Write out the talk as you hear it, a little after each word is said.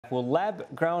back. Well,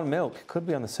 lab-grown milk could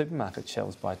be on the supermarket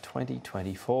shelves by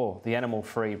 2024. The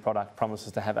animal-free product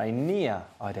promises to have a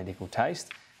near-identical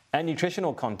taste and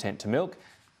nutritional content to milk,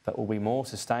 but will be more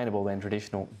sustainable than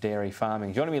traditional dairy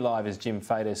farming. Joining me live is Jim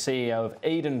Fader, CEO of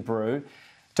Eden Brew.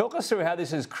 Talk us through how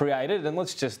this is created, and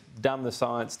let's just dumb the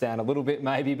science down a little bit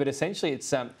maybe, but essentially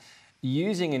it's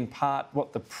using in part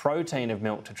the protein of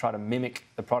milk to try to mimic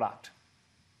the product.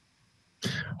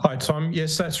 Hi, Tom.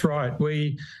 Yes, that's right.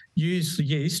 We use the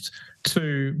yeast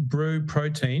to brew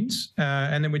proteins,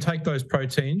 and then we take those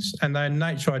proteins, and they're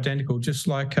nature identical, just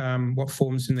like what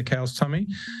forms in the cow's tummy,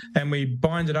 and we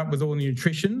bind it up with all the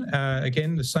nutrition,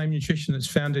 again, the same nutrition that's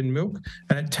found in milk,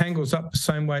 and it tangles up the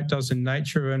same way it does in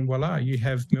nature, and voila, you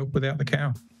have milk without the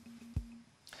cow.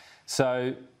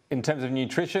 So in terms of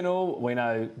nutritional, we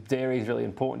know dairy is really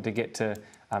important to get to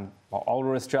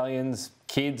older Australians,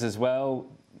 kids as well.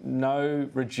 No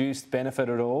reduced benefit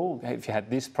at all if you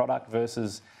had this product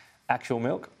versus actual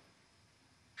milk?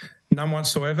 None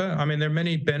whatsoever. I mean, there are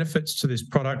many benefits to this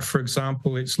product. For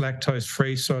example, it's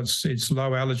lactose-free, so it's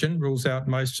low allergen, rules out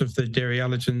most of the dairy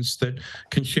allergens that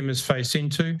consumers face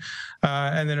into.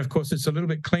 And then, of course, it's a little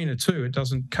bit cleaner too. It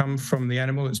doesn't come from the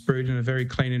animal. It's brewed in a very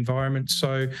clean environment.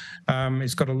 So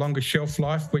it's got a longer shelf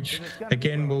life, which,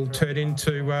 again, will turn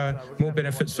into more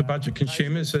benefits for budget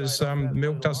consumers as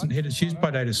milk doesn't hit its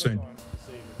use-by date as soon.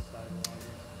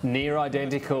 Near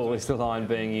identical is the line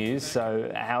being used,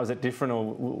 so how is it different, or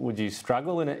would you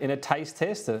struggle in a taste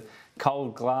test, a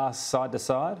cold glass side to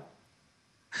side?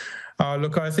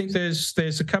 Look, I think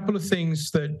there's a couple of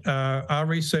things that our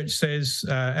research says,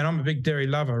 and I'm a big dairy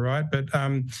lover, right? But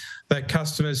that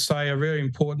customers say are really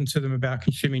important to them about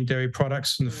consuming dairy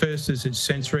products. And the first is its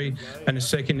sensory, and the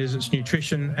second is its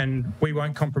nutrition, and we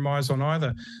won't compromise on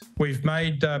either. We've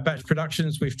made batch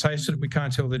productions, we've tasted it, we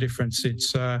can't tell the difference.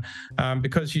 It's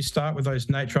because you start with those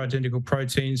nature identical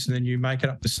proteins and then you make it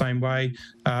up the same way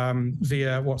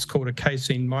via what's called a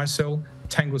casein micelle,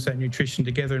 tangles that nutrition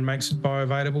together and makes it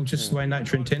bioavailable just the way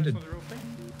nature intended.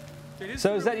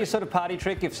 So is that your sort of party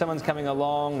trick? If someone's coming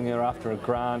along and you're after a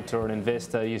grant or an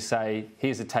investor, you say,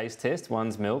 here's a taste test,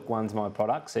 one's milk, one's my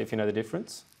product, see if you know the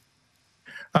difference?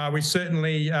 We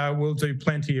certainly will do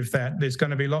plenty of that. There's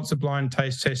going to be lots of blind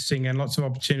taste testing and lots of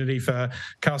opportunity for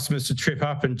customers to trip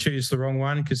up and choose the wrong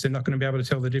one because they're not going to be able to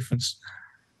tell the difference.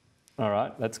 All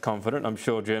right, that's confident. I'm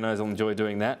sure journos will enjoy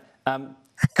doing that.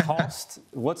 Cost,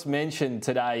 what's mentioned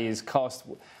today is cost.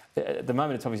 At the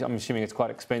moment, it's obviously, I'm assuming it's quite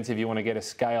expensive. You want to get a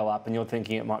scale up and you're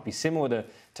thinking it might be similar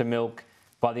to milk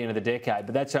by the end of the decade,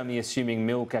 but that's only assuming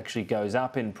milk actually goes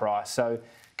up in price. So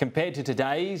compared to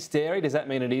today's dairy, does that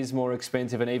mean it is more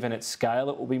expensive, and even at scale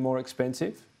it will be more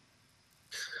expensive?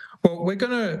 Well, we're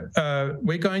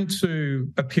going to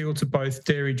appeal to both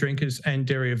dairy drinkers and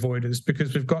dairy avoiders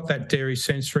because we've got that dairy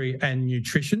sensory and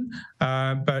nutrition,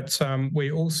 but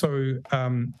we also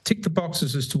tick the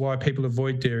boxes as to why people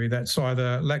avoid dairy. That's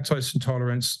either lactose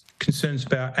intolerance, concerns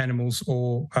about animals,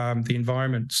 or the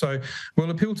environment. So we'll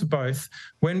appeal to both.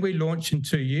 When we launch in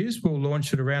 2 years, we'll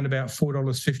launch at around about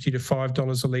 $4.50 to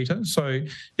 $5 a litre. So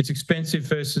it's expensive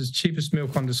versus cheapest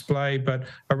milk on display, but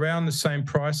around the same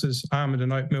price as almond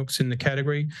and oat milks in the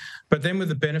category. But then with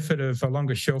the benefit of a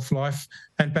longer shelf life,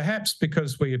 and perhaps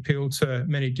because we appeal to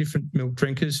many different milk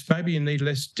drinkers, maybe you need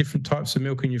less different types of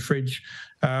milk in your fridge,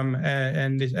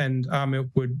 and our milk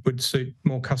would suit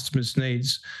more customers'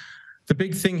 needs. The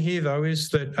big thing here, though, is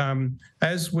that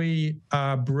as we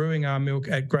are brewing our milk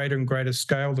at greater and greater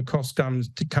scale, the cost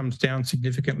comes down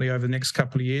significantly over the next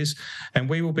couple of years, and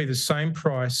we will be the same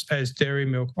price as dairy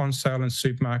milk on sale in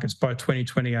supermarkets by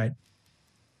 2028.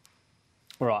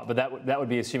 Right, but that would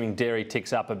be assuming dairy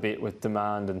ticks up a bit with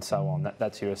demand and so on.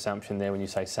 That's your assumption there when you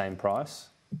say same price?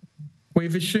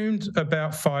 We've assumed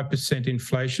about 5%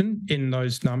 inflation in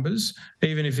those numbers.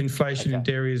 Even if inflation in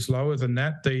dairy is lower than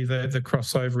that, the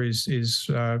crossover is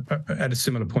at a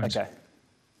similar point. Okay.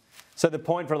 So the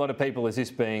point for a lot of people is this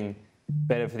being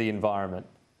better for the environment.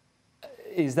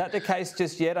 Is that the case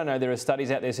just yet? I know there are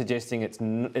studies out there suggesting it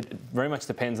very much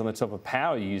depends on the type of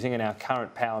power you're using, and our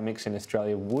current power mix in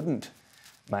Australia wouldn't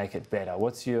make it better.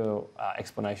 What's your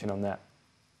explanation on that?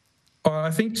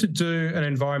 I think to do an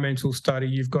environmental study,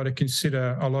 you've got to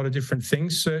consider a lot of different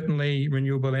things. Certainly,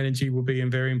 renewable energy will be a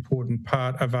very important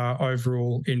part of our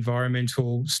overall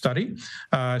environmental study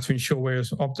to ensure we're as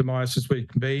optimised as we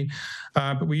can be.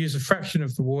 But we use a fraction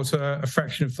of the water, a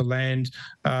fraction of the land.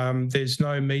 There's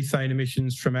no methane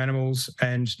emissions from animals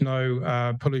and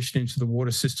no pollution into the water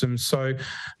system. So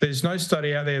there's no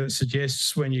study out there that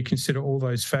suggests when you consider all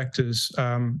those factors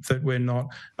that we're not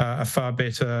a far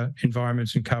better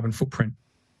environment and carbon footprint.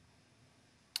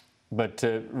 But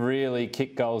to really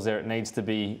kick goals there, it needs to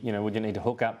be, would you need to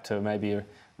hook up to maybe a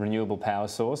renewable power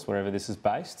source wherever this is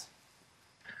based?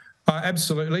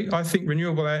 Absolutely. I think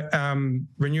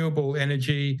renewable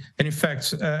energy, and in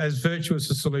fact, as virtuous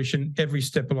a solution every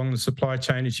step along the supply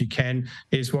chain as you can,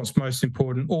 is what's most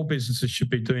important. All businesses should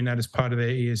be doing that as part of their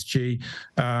ESG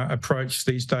approach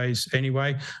these days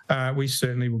anyway. We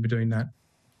certainly will be doing that.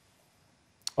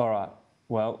 All right.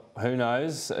 Well, who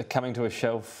knows? Coming to a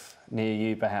shelf near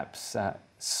you perhaps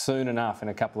soon enough in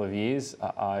a couple of years.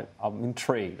 I'm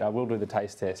intrigued. I will do the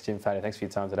taste test. Jim Fader, thanks for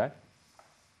your time today.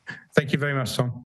 Thank you very much, Tom.